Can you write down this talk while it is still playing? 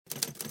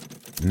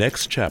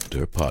Next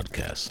Chapter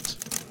Podcasts.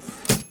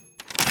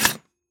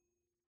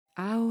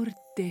 Our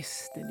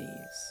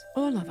destinies,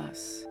 all of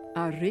us,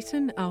 are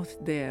written out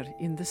there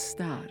in the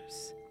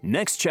stars.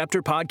 Next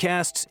Chapter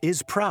Podcasts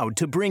is proud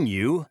to bring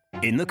you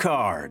In the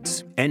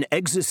Cards, an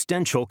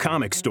existential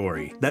comic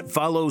story that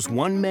follows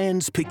one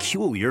man's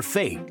peculiar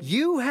fate.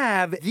 You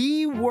have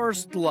the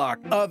worst luck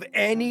of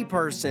any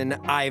person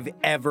I've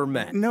ever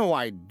met. No,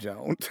 I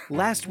don't.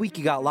 Last week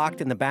you got locked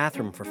in the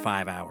bathroom for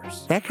 5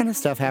 hours. That kind of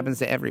stuff happens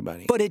to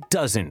everybody. But it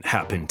doesn't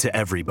happen to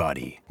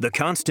everybody. The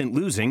constant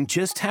losing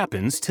just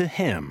happens to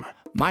him.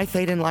 My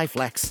fate in life,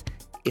 Lex,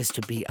 is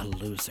to be a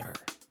loser.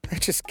 I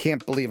just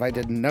can't believe I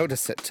didn't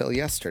notice it till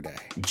yesterday.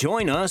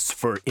 Join us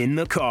for In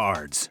the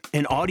Cards,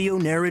 an audio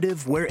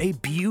narrative where a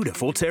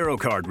beautiful tarot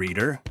card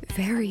reader,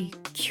 very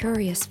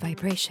curious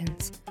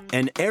vibrations,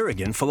 an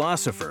arrogant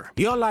philosopher,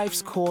 Your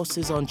life's course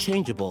is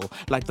unchangeable,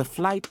 like the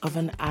flight of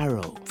an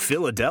arrow.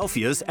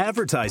 Philadelphia's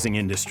advertising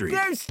industry,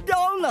 There's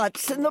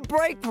donuts in the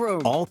break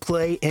room. all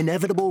play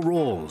inevitable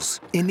roles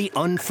in the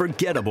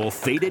unforgettable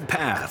fated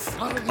path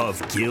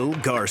of Gil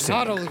Garson,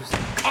 Not a loser.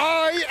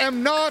 I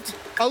am not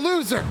a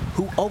loser.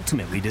 who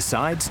ultimately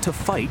decides to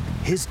fight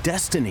his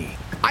destiny,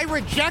 I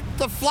reject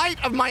the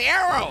flight of my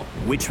arrow.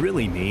 which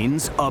really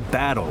means a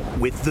battle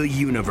with the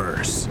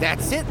universe.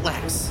 That's it,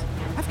 Lex.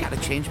 I've got to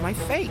change my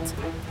fate.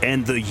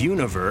 And the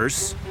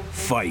universe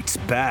fights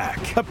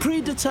back. A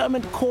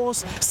predetermined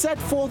course set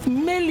forth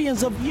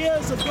millions of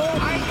years ago.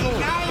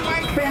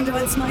 Brando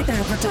and Smythe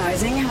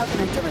Advertising. How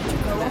can I direct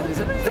your call?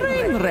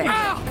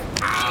 Trainwreck.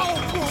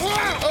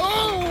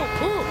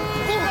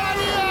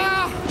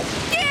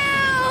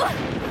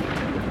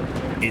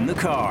 In the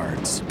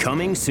Cards,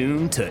 coming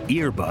soon to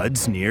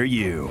earbuds near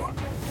you.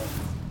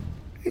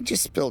 I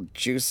just spilled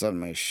juice on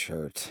my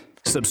shirt.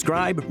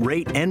 Subscribe,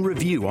 rate, and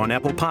review on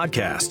Apple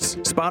Podcasts,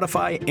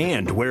 Spotify,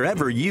 and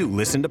wherever you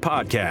listen to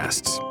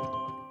podcasts.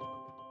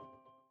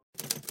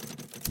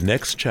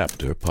 Next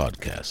Chapter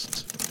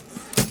Podcasts.